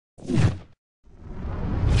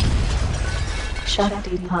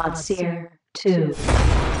Shakti Seer 2.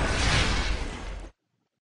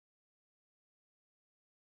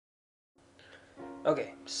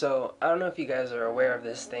 Okay, so I don't know if you guys are aware of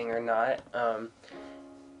this thing or not.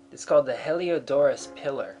 It's called the Heliodorus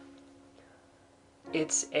Pillar.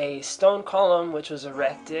 It's a stone column which was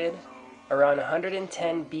erected around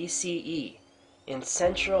 110 BCE in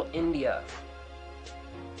central India,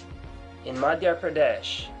 in Madhya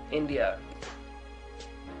Pradesh, India,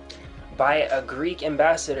 by a Greek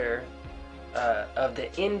ambassador of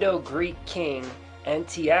the Indo-Greek king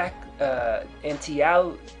Antiochus,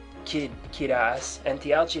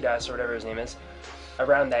 or whatever his name is,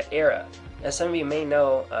 around that era. As some of you may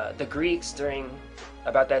know, the Greeks during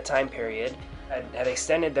about that time period had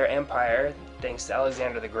extended their empire, thanks to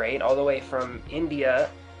Alexander the Great, all the way from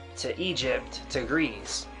India to Egypt to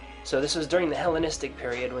Greece. So this was during the Hellenistic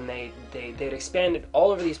period when they'd expanded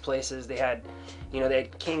all over these places. They had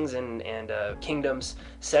kings and kingdoms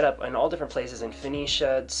set up in all different places in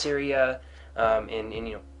Phoenicia, Syria,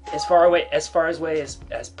 in as far away as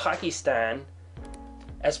Pakistan,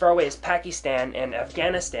 and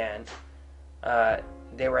Afghanistan.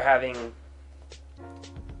 They were having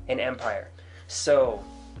an empire. So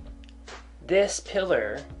this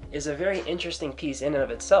pillar is a very interesting piece in and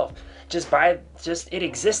of itself. Just it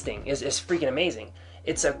existing is freaking amazing.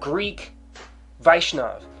 It's a Greek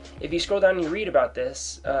Vaishnav. If you scroll down and you read about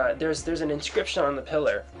this, there's an inscription on the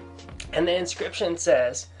pillar, and the inscription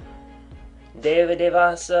says,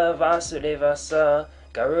 Devadevasa Vasudevasa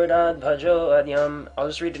Garudad Bhajo Adyam. I'll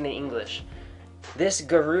just read it in English. This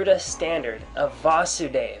Garuda standard of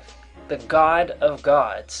Vasudev, the god of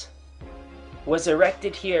gods, was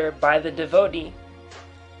erected here by the devotee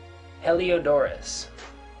Heliodorus,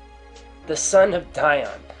 the son of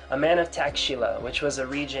Dion, a man of Takshila, which was a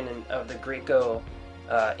region of the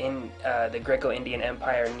Greco-Indian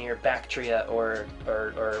Empire near Bactria, or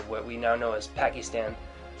what we now know as Pakistan.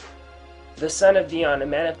 The son of Dion, a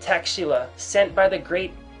man of Takshila, sent by the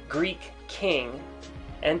great Greek king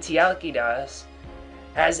Antiochus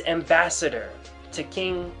as ambassador to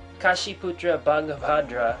King Kashiputra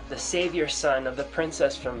Bhagabhadra, the savior son of the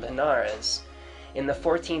princess from Benares, in the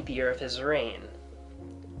 14th year of his reign.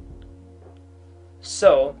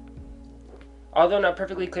 So, although not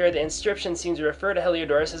perfectly clear, the inscription seems to refer to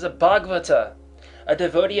Heliodorus as a Bhagavata, a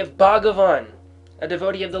devotee of Bhagavan, a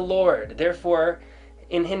devotee of the Lord. Therefore,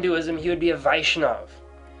 in Hinduism, he would be a Vaishnav.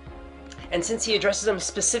 And since he addresses him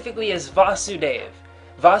specifically as Vasudev,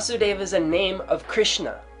 Vasudev is a name of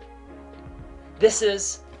Krishna. This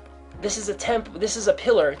is a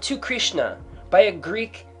pillar to Krishna by a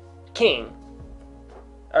Greek king,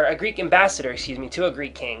 or a Greek ambassador, to a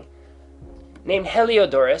Greek king named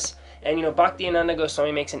Heliodorus. And Bhakti Ananda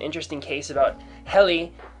Goswami makes an interesting case about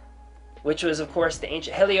Heli, which was of course the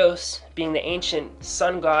ancient Helios, being the ancient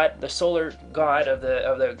sun god, the solar god of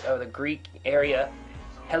the Greek area.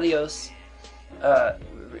 Helios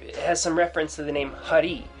has some reference to the name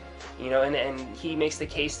Hari, and he makes the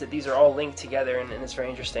case that these are all linked together, and it's very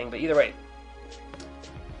interesting. But either way,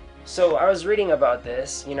 so I was reading about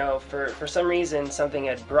this, for some reason something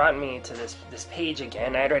had brought me to this page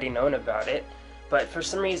again. I had already known about it, but for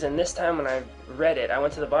some reason this time when I read it, I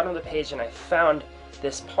went to the bottom of the page and I found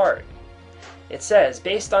this part. It says,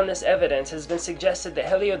 based on this evidence, it has been suggested that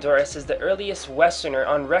Heliodorus is the earliest Westerner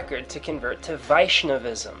on record to convert to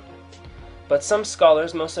Vaishnavism. But some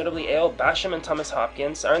scholars, most notably A.L. Basham and Thomas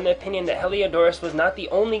Hopkins, are in the opinion that Heliodorus was not the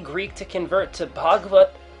only Greek to convert to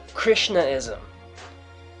Bhagavat Krishnaism.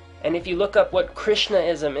 And if you look up what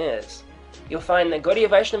Krishnaism is, you'll find that Gaudiya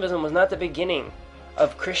Vaishnavism was not the beginning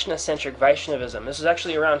of Krishna-centric Vaishnavism. This was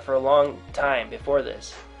actually around for a long time before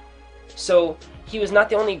this. So he was not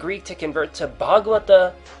the only Greek to convert to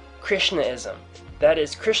Bhagavata Krishnaism. That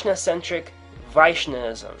is Krishna-centric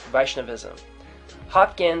Vaishnavism.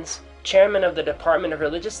 Hopkins, chairman of the Department of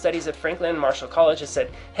Religious Studies at Franklin and Marshall College, has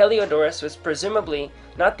said Heliodorus was presumably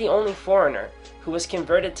not the only foreigner who was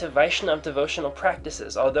converted to Vaishnav devotional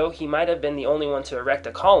practices, although he might have been the only one to erect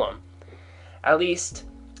a column, at least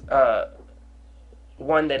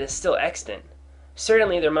one that is still extant.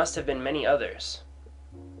 Certainly there must have been many others.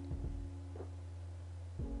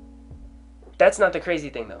 That's not the crazy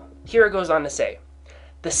thing, though. Here it goes on to say,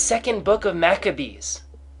 the second book of Maccabees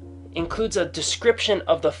includes a description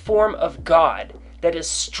of the form of God that is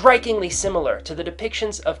strikingly similar to the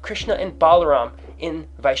depictions of Krishna and Balaram in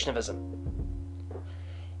Vaishnavism.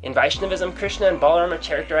 In Vaishnavism, Krishna and Balaram are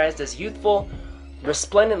characterized as youthful,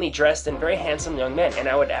 resplendently dressed, and very handsome young men. And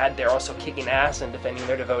I would add, they're also kicking ass and defending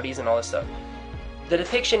their devotees and all this stuff. The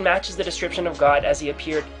depiction matches the description of God as he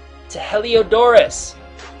appeared to Heliodorus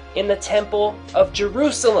in the Temple of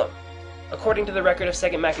Jerusalem according to the record of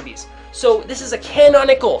 2nd Maccabees. So this is a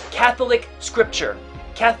canonical Catholic scripture,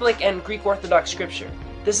 Catholic and Greek Orthodox scripture.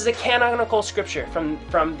 This is a canonical scripture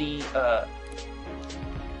from the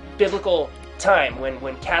biblical time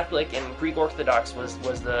when Catholic and Greek Orthodox was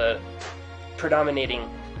the predominating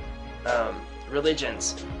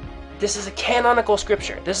religions. This is a canonical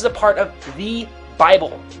scripture. This is a part of the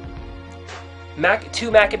Bible.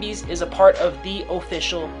 2 Maccabees is a part of the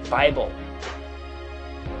official Bible.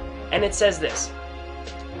 And it says this: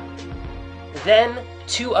 Then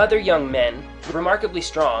 2 other young men, remarkably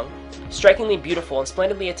strong, strikingly beautiful, and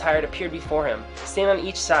splendidly attired, appeared before him. Standing on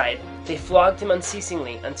each side, they flogged him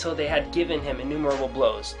unceasingly until they had given him innumerable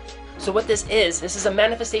blows. So what this is a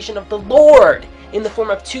manifestation of the Lord in the form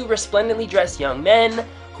of 2 resplendently dressed young men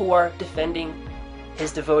who are defending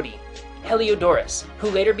his devotee, Heliodorus, who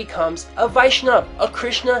later becomes a Vaishnav, a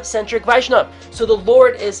Krishna-centric Vaishnav. So the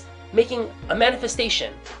Lord is making a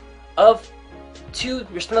manifestation of 2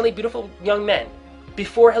 resplendently beautiful young men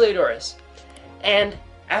before Heliodorus. And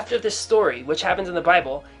after this story, which happens in the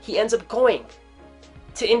Bible, he ends up going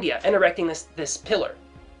to India and erecting this pillar.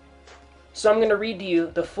 So I'm going to read to you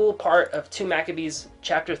the full part of 2 Maccabees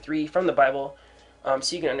chapter 3 from the Bible,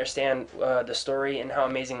 so you can understand the story and how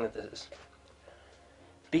amazing that this is.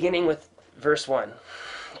 Beginning with verse 1.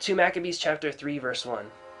 2 Maccabees chapter 3 verse 1.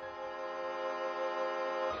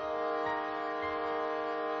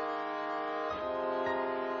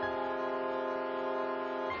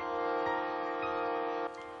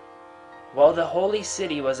 While the holy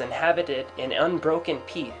city was inhabited in unbroken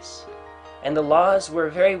peace, and the laws were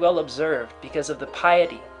very well observed because of the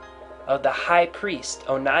piety of the high priest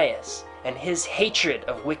Onias and his hatred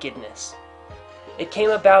of wickedness, it came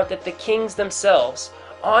about that the kings themselves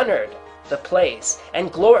honored the place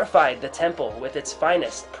and glorified the temple with its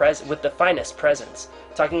finest presents.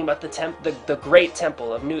 Talking about the great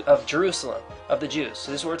temple of Jerusalem, of the Jews.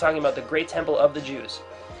 So this is what we're talking about, the great temple of the Jews.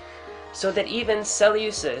 So that even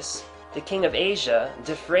Seleucus, the king of Asia,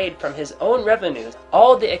 defrayed from his own revenues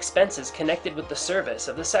all the expenses connected with the service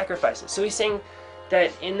of the sacrifices. So he's saying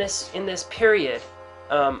that in this period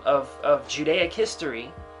of Judaic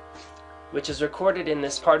history, which is recorded in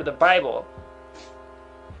this part of the Bible,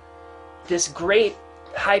 this great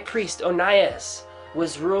high priest Onias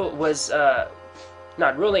was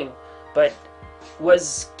not ruling, but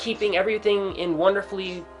was keeping everything in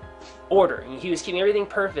wonderfully order. He was keeping everything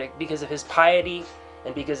perfect because of his piety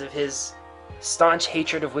and because of his staunch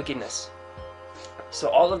hatred of wickedness. So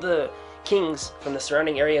all of the kings from the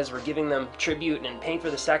surrounding areas were giving them tribute and paying for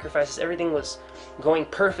the sacrifices. Everything was going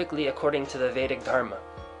perfectly according to the Vedic Dharma.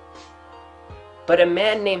 But a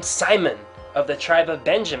man named Simon of the tribe of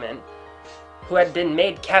Benjamin, who had been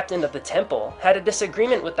made captain of the temple, had a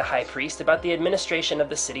disagreement with the high priest about the administration of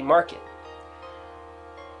the city market.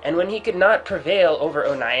 And when he could not prevail over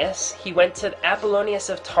Onias, he went to Apollonius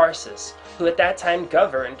of Tarsus, who at that time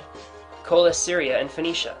governed Coele-Syria and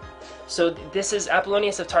Phoenicia. So this is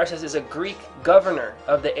Apollonius of Tarsus is a Greek governor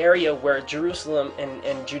of the area where Jerusalem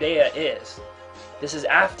and Judea is. This is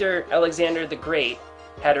after Alexander the Great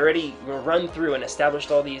had already run through and established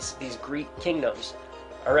all these Greek kingdoms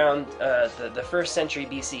around the 1st century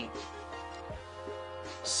BC.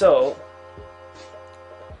 So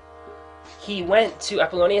he went to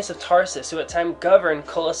Apollonius of Tarsus, who at the time governed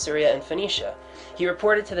Coele-Syria and Phoenicia. He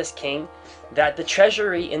reported to this king that the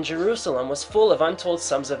treasury in Jerusalem was full of untold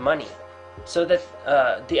sums of money, so that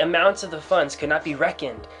the amounts of the funds could not be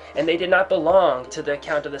reckoned, and they did not belong to the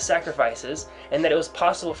account of the sacrifices, and that it was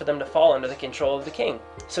possible for them to fall under the control of the king.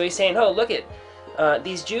 So he's saying, oh, look at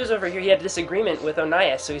these Jews over here. He had a disagreement with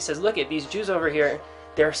Onias, so he says, look at these Jews over here.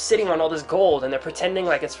 They're sitting on all this gold, and they're pretending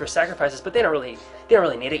like it's for sacrifices, but they don't really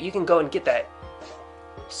need it. You can go and get that.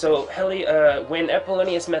 So when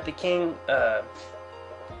Apollonius met the king,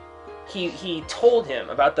 he told him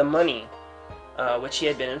about the money which he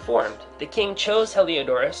had been informed. The king chose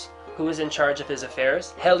Heliodorus, who was in charge of his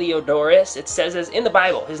affairs. Heliodorus, it says as in the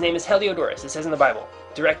Bible, his name is Heliodorus. It says in the Bible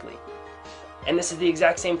directly, and this is the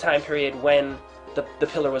exact same time period when the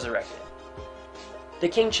pillar was erected. The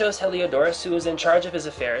king chose Heliodorus, who was in charge of his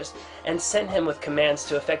affairs, and sent him with commands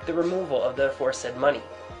to effect the removal of the aforesaid money.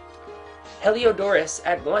 Heliodorus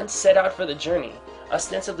at once set out for the journey,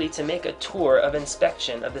 ostensibly to make a tour of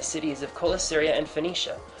inspection of the cities of Coele-Syria and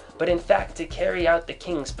Phoenicia, but in fact to carry out the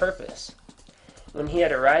king's purpose. When he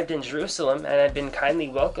had arrived in Jerusalem and had been kindly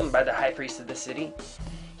welcomed by the high priest of the city,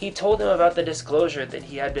 he told him about the disclosure that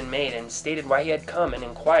he had been made and stated why he had come and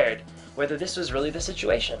inquired whether this was really the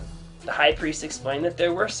situation. The high priest explained that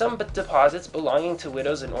there were some deposits belonging to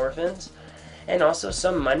widows and orphans, and also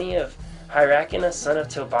some money of Hyrcanus, son of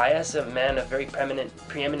Tobias, a man of very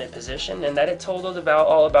preeminent position, and that it totaled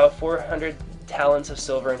about 400 talents of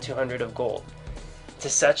silver and 200 of gold. To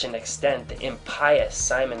such an extent the impious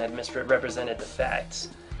Simon had misrepresented the facts.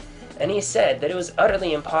 And he said that it was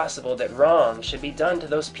utterly impossible that wrong should be done to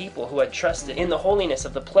those people who had trusted in the holiness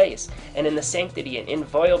of the place and in the sanctity and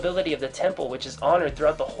inviolability of the temple, which is honored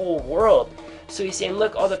throughout the whole world. So he's saying,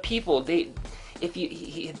 look, all the people, he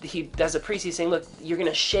as a priest, he's saying, look, you're going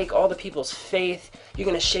to shake all the people's faith. You're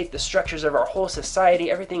going to shake the structures of our whole society.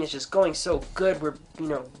 Everything is just going so good. We're,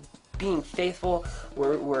 being faithful.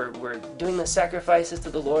 We're doing the sacrifices to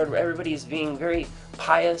the Lord, where everybody's being very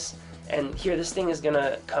pious. And here this thing is going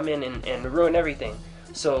to come in and ruin everything.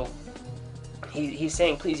 So he's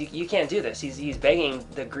saying, please, you can't do this. He's begging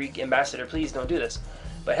the Greek ambassador, please don't do this.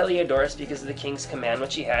 But Heliodorus, because of the king's command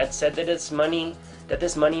which he had, said that this money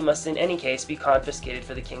must in any case be confiscated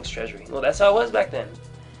for the king's treasury. Well, that's how it was back then.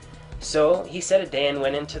 So he set a day and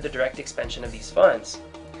went into the direct expension of these funds.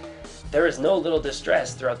 There was no little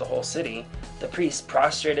distress throughout the whole city. The priests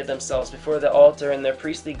prostrated themselves before the altar in their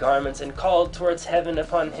priestly garments and called towards heaven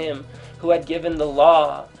upon him who had given the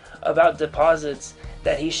law about deposits,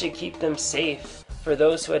 that he should keep them safe for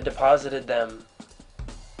those who had deposited them.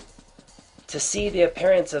 To see the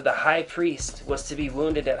appearance of the high priest was to be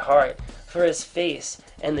wounded at heart, for his face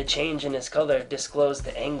and the change in his color disclosed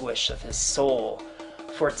the anguish of his soul.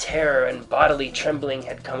 For terror and bodily trembling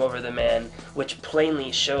had come over the man, which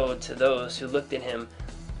plainly showed to those who looked at him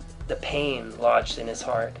the pain lodged in his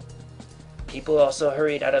heart. People also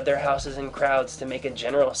hurried out of their houses in crowds to make a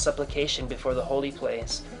general supplication before the holy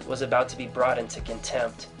place was about to be brought into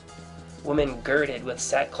contempt. Women girded with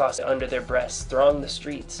sackcloth under their breasts thronged the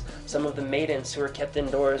streets. Some of the maidens who were kept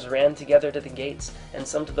indoors ran together to the gates, and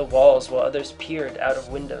some to the walls, while others peered out of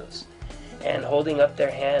windows. And holding up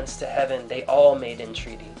their hands to heaven, they all made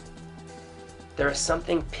entreaty. There is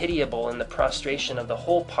something pitiable in the prostration of the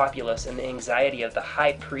whole populace and the anxiety of the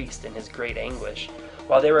high priest in his great anguish,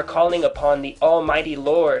 while they were calling upon the Almighty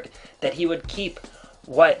Lord that he would keep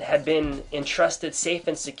what had been entrusted safe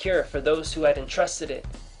and secure for those who had entrusted it.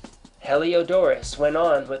 Heliodorus went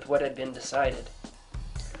on with what had been decided.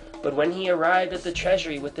 But when he arrived at the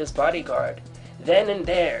treasury with his bodyguard, then and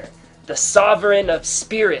there the sovereign of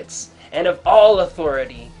spirits and of all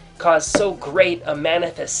authority caused so great a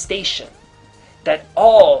manifestation that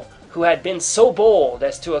all who had been so bold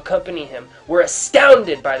as to accompany him were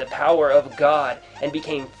astounded by the power of God and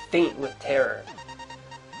became faint with terror.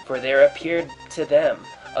 For there appeared to them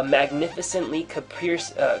a magnificently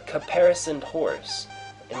caparisoned horse.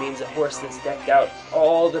 It means a horse that's decked out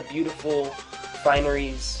all the beautiful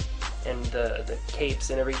fineries and the capes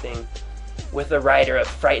and everything, with a rider of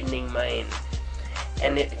frightening mien.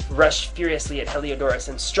 And it rushed furiously at Heliodorus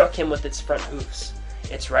and struck him with its front hoofs.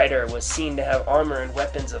 Its rider was seen to have armor and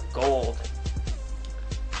weapons of gold.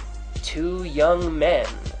 2 young men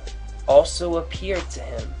also appeared to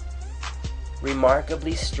him,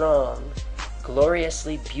 remarkably strong,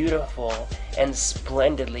 gloriously beautiful, and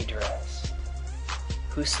splendidly dressed,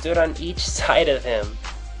 who stood on each side of him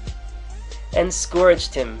and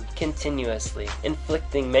scourged him continuously,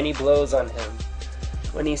 inflicting many blows on him.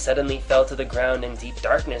 When he suddenly fell to the ground and deep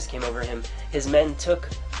darkness came over him, his men took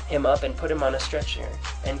him up and put him on a stretcher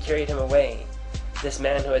and carried him away. This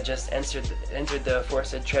man who had just entered the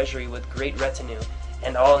aforesaid treasury with great retinue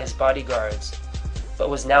and all his bodyguards, but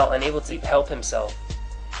was now unable to help himself,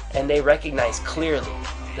 and they recognized clearly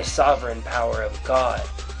the sovereign power of God.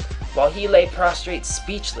 While he lay prostrate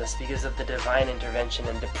speechless because of the divine intervention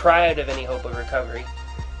and deprived of any hope of recovery,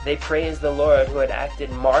 they praised the Lord who had acted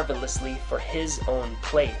marvelously for his own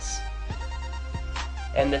place.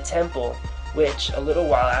 And the temple, which a little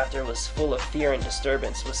while after was full of fear and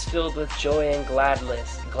disturbance, was filled with joy and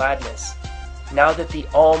gladness, now that the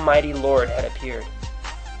Almighty Lord had appeared.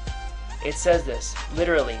 It says this,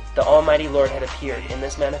 literally, the Almighty Lord had appeared in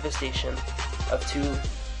this manifestation of 2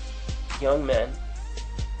 young men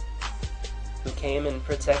who came and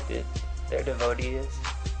protected their devotees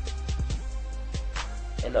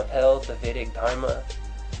and upheld the Vedic Dharma,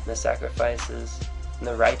 and the sacrifices, and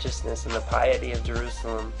the righteousness and the piety of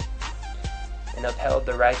Jerusalem, and upheld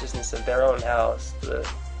the righteousness of their own house, the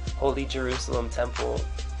holy Jerusalem temple.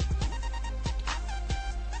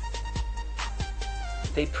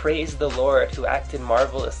 They praised the Lord who acted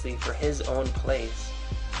marvelously for his own place,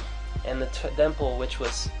 and the temple, which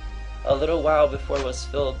was a little while before was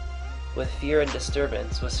filled with fear and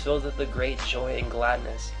disturbance, was filled with the great joy and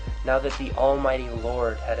gladness, now that the Almighty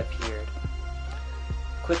Lord had appeared.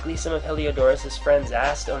 Quickly some of Heliodorus' friends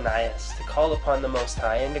asked Onias to call upon the Most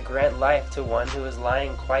High and to grant life to one who was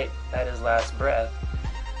lying quite at his last breath.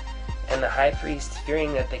 And the high priest,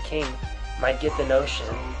 fearing that the king might get the notion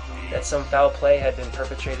that some foul play had been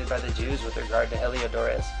perpetrated by the Jews with regard to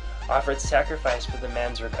Heliodorus, offered sacrifice for the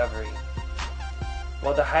man's recovery.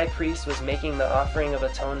 While the high priest was making the offering of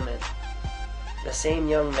atonement, the same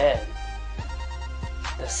young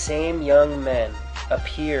men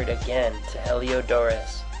appeared again to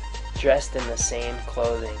Heliodorus, dressed in the same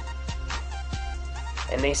clothing.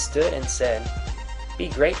 And they stood and said, "Be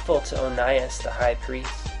grateful to Onias the high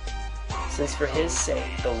priest, since for his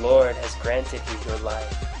sake the Lord has granted you your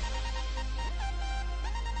life.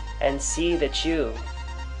 And see that you,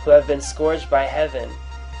 who have been scourged by heaven,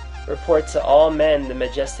 report to all men the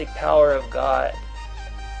majestic power of God."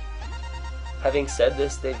 Having said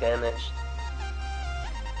this, they vanished.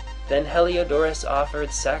 Then Heliodorus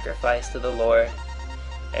offered sacrifice to the Lord,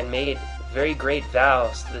 and made very great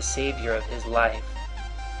vows to the Savior of his life.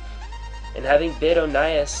 And having bid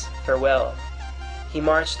Onias farewell, he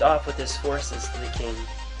marched off with his forces to the king.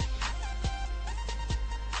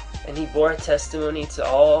 And he bore testimony to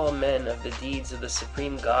all men of the deeds of the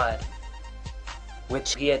supreme God,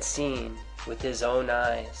 which he had seen with his own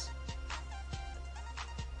eyes.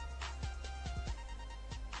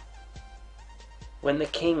 When the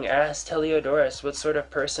king asked Heliodorus what sort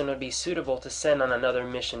of person would be suitable to send on another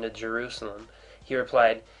mission to Jerusalem, he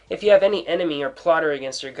replied, "If you have any enemy or plotter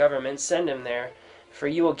against your government, send him there, for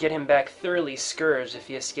you will get him back thoroughly scourged if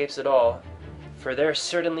he escapes at all. For there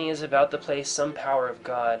certainly is about the place some power of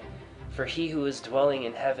God, for he who is dwelling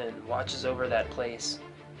in heaven watches over that place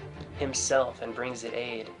himself and brings it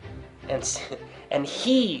aid, and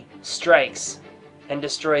he strikes and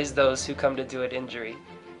destroys those who come to do it injury."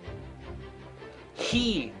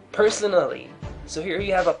 He, personally. So here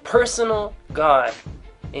you have a personal God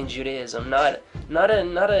in Judaism, not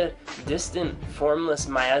a distant, formless,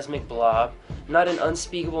 miasmic blob, not an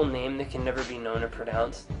unspeakable name that can never be known or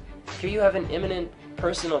pronounced. Here you have an immanent,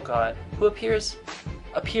 personal God who appears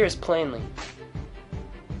plainly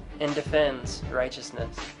and defends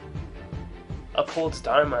righteousness, upholds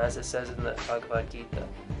Dharma, as it says in the Bhagavad Gita.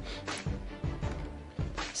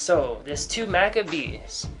 So this 2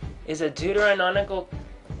 Maccabees is a deuterocanonical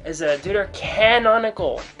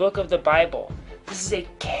book of the Bible. This is a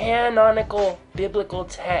canonical biblical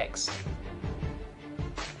text.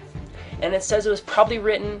 And it says it was probably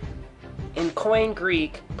written in Koine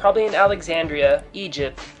Greek, probably in Alexandria,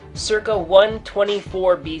 Egypt, circa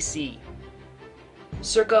 124 BC.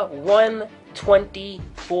 Circa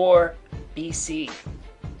 124 BC.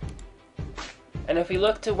 And if we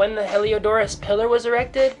look to when the Heliodorus pillar was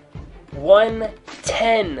erected,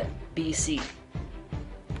 110 BC.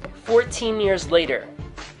 14 years later.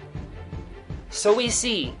 So we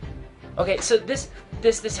see, okay, so this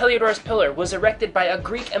Heliodorus pillar was erected by a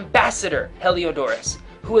Greek ambassador, Heliodorus,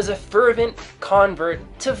 who was a fervent convert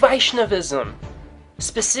to Vaishnavism,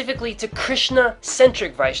 specifically to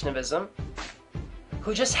Krishna-centric Vaishnavism,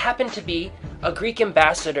 who just happened to be a Greek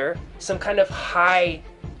ambassador, some kind of high,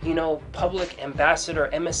 public ambassador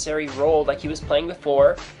emissary role like he was playing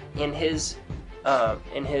before in his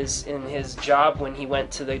job when he went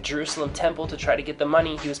to the Jerusalem temple to try to get the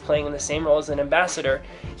money. He was playing in the same role as an ambassador.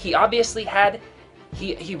 He obviously had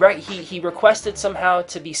he requested somehow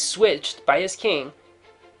to be switched by his king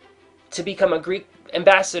to become a Greek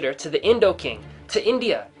ambassador to the Indo king, to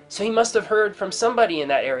India. So he must have heard from somebody in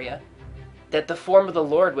that area that the form of the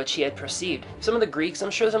Lord which he had perceived. Some of the Greeks,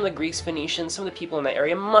 I'm sure some of the Greeks, Phoenicians, some of the people in that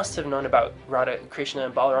area must have known about Radha Krishna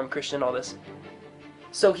and Balaram Krishna and all this.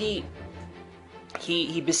 So he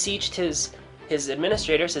beseeched his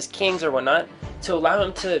administrators, his kings or whatnot, to allow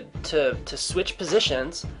him to switch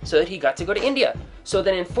positions so that he got to go to India. So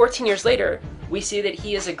then 14 years later, we see that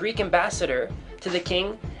he is a Greek ambassador to the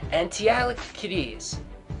king Antiochus.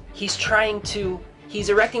 He's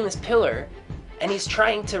erecting this pillar, and he's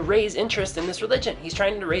trying to raise interest in this religion. He's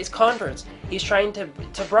trying to raise converts. He's trying to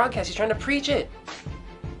broadcast. He's trying to preach it.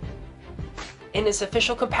 In his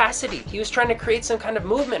official capacity. He was trying to create some kind of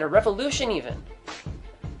movement or revolution even.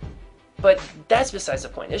 But that's besides the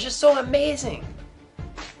point. It's just so amazing.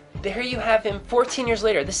 There you have him 14 years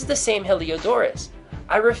later. This is the same Heliodorus.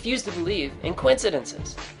 I refuse to believe in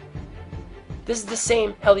coincidences. This is the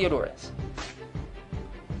same Heliodorus.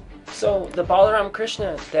 So the Balaram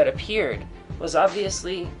Krishna that appeared was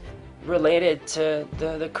obviously related to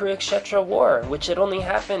the Kurukshetra war, which had only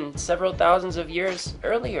happened several thousands of years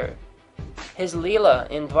earlier. His Leela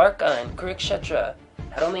in Dwarka and Kurukshetra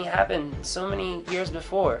had only happened so many years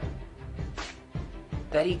before.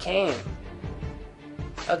 That he came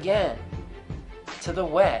again to the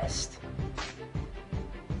West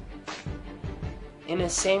in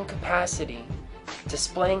his same capacity,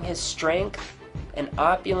 displaying his strength, and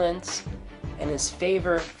opulence and his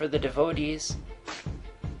favor for the devotees.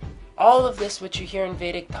 All of this which you hear in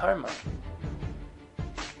Vedic Dharma.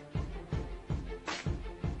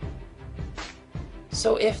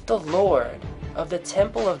 So if the Lord of the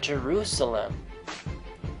Temple of Jerusalem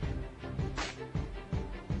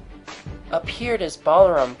appeared as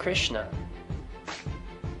Balaram Krishna,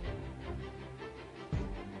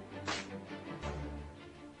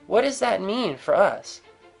 what does that mean for us?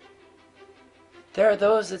 There are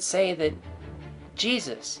those that say that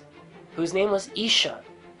Jesus, whose name was Isa,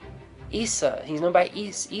 he's known by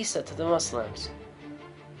Isa to the Muslims,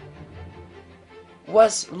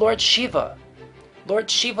 was Lord Shiva. Lord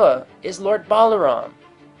Shiva is Lord Balaram.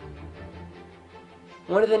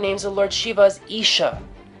 One of the names of Lord Shiva is Isha,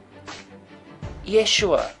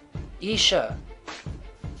 Yeshua, Isha.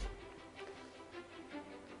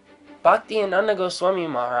 Bhakti and Ananda Goswami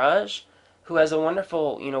Maharaj, who has a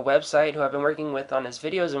wonderful, website, who I've been working with on his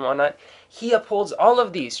videos and whatnot, he upholds all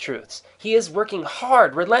of these truths. He is working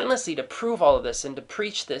hard, relentlessly, to prove all of this and to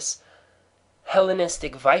preach this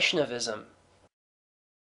Hellenistic Vaishnavism.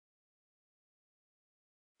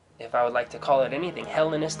 If I would like to call it anything,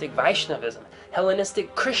 Hellenistic Vaishnavism,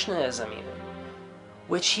 Hellenistic Krishnaism even,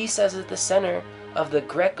 which he says is the center of the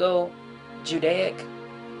Greco-Judaic,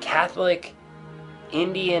 Catholic,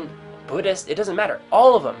 Indian, Buddhist, it doesn't matter.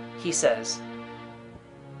 All of them, he says,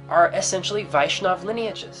 are essentially Vaishnav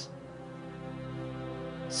lineages.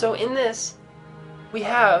 So in this, we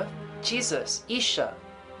have Jesus, Isha,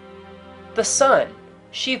 the Son,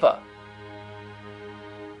 Shiva,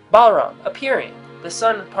 Balaram, appearing, the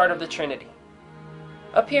Son part of the Trinity,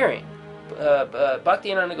 appearing.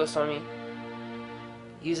 Bhakti and Ananda Goswami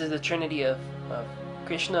uses the Trinity of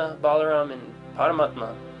Krishna, Balaram, and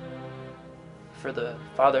Paramatma for the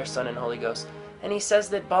Father, Son, and Holy Ghost. And he says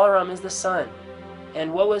that Balaram is the Son.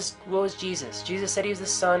 And what was Jesus? Jesus said he was the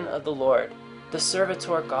Son of the Lord, the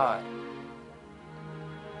servitor God,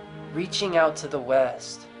 reaching out to the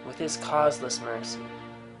West with his causeless mercy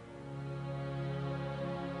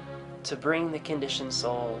to bring the conditioned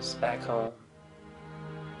souls back home.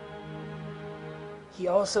 He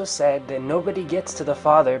also said that nobody gets to the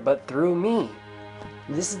Father but through me.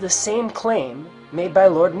 This is the same claim made by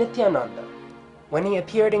Lord Nityananda when he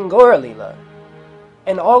appeared in Gaura Lila.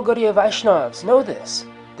 And all Gaudiya Vaishnavas know this,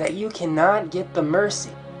 that you cannot get the mercy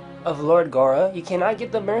of Lord Gaura, you cannot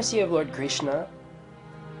get the mercy of Lord Krishna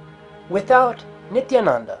without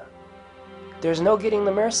Nityananda. There's no getting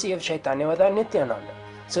the mercy of Chaitanya without Nityananda.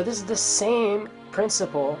 So this is the same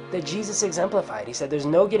principle that Jesus exemplified. He said there's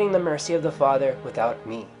no getting the mercy of the Father without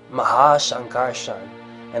me. Mahashankarshan,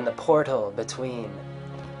 and the portal between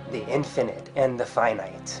the infinite and the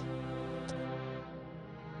finite.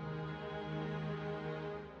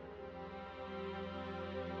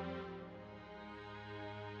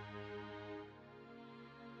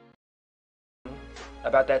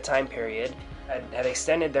 About that time period had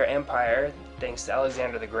extended their empire, thanks to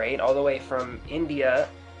Alexander the Great, all the way from India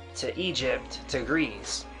to Egypt to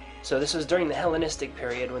Greece. So this was during the Hellenistic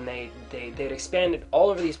period when they'd expanded all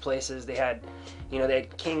over these places. They had, they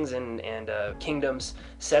had kings and kingdoms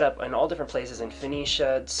set up in all different places in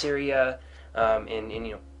Phoenicia, Syria,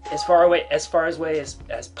 in as far away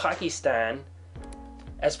as Pakistan,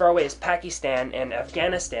 as far away as Pakistan and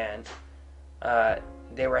Afghanistan.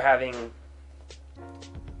 They were having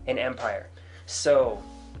an empire. So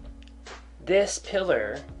this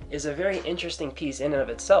pillar is a very interesting piece in and of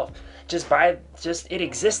itself. Just it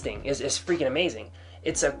existing is freaking amazing.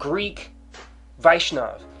 It's a Greek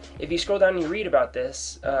Vaishnav. If you scroll down and you read about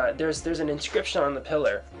this, there's an inscription on the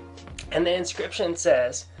pillar, and the inscription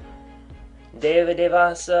says, Deva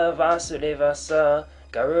Devasa Vasudevasa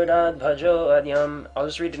Garuda Bhajo Adyam. I'll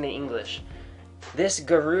just read it in English. This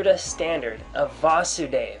Garuda standard of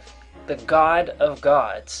Vasudev, the god of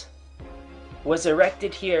gods, was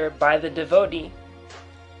erected here by the devotee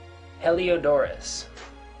Heliodorus,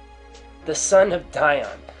 the son of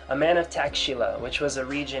Dion, a man of Takshila, which was a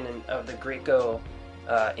region of the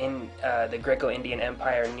Greco-Indian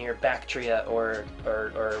Empire near Bactria, or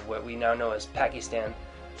what we now know as Pakistan.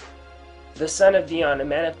 The son of Dion, a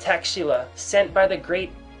man of Takshila, sent by the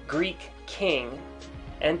great Greek king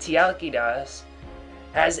Antiochus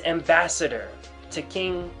as ambassador to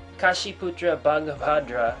King Kashiputra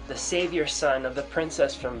Bhagabhadra, the savior son of the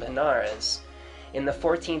princess from Benares, in the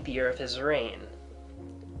 14th year of his reign.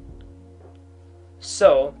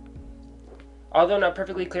 So, although not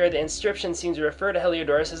perfectly clear, the inscription seems to refer to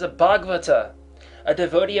Heliodorus as a Bhagavata, a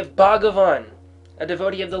devotee of Bhagavan, a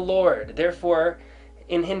devotee of the Lord. Therefore,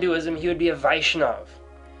 in Hinduism, he would be a Vaishnav.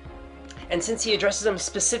 And since he addresses him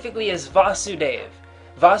specifically as Vasudev,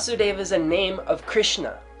 Vasudeva is a name of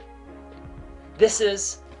Krishna. This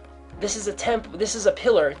is a temple. This is a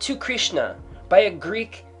pillar to Krishna by a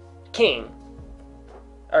Greek king,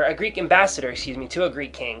 or a Greek ambassador, excuse me, to a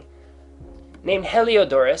Greek king named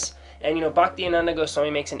Heliodorus. And Bhakti Ananda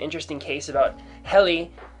Goswami makes an interesting case about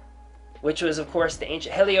Heli, which was, of course, the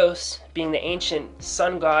ancient Helios, being the ancient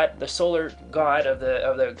sun god, the solar god of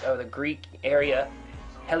the Greek area.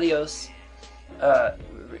 Helios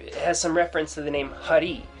has some reference to the name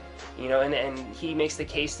Hari, and he makes the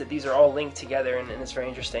case that these are all linked together, and it's very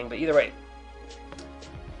interesting. But either way,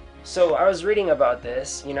 so I was reading about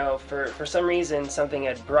this, for some reason something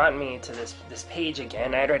had brought me to this page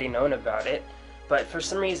again. I had already known about it, but for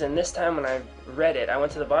some reason this time when I read it, I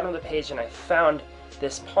went to the bottom of the page and I found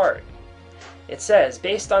this part. It says,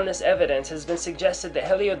 based on this evidence, it has been suggested that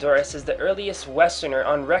Heliodorus is the earliest Westerner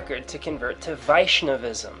on record to convert to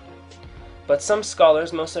Vaishnavism. But some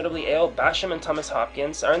scholars, most notably A.L. Basham and Thomas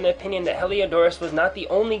Hopkins, are in the opinion that Heliodorus was not the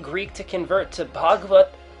only Greek to convert to Bhagavad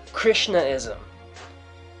Krishnaism.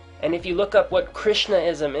 And if you look up what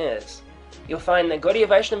Krishnaism is, you'll find that Gaudiya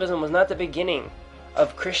Vaishnavism was not the beginning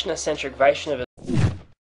of Krishna-centric Vaishnavism.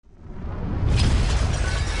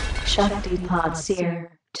 Shakti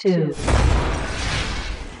Seer 2.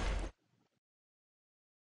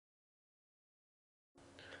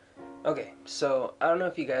 Okay, so I don't know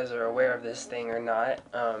if you guys are aware of this thing or not.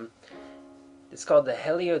 It's called the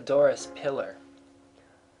Heliodorus Pillar.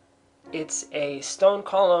 It's a stone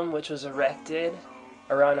column which was erected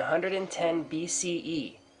around 110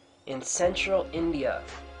 BCE in central India,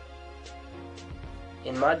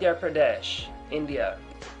 in Madhya Pradesh, India,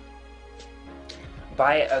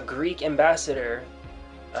 by a Greek ambassador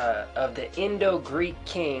of the Indo-Greek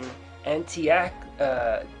king Antialcidas,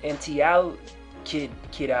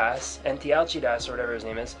 or whatever his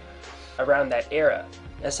name is, around that era.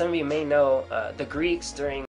 As some of you may know, the Greeks during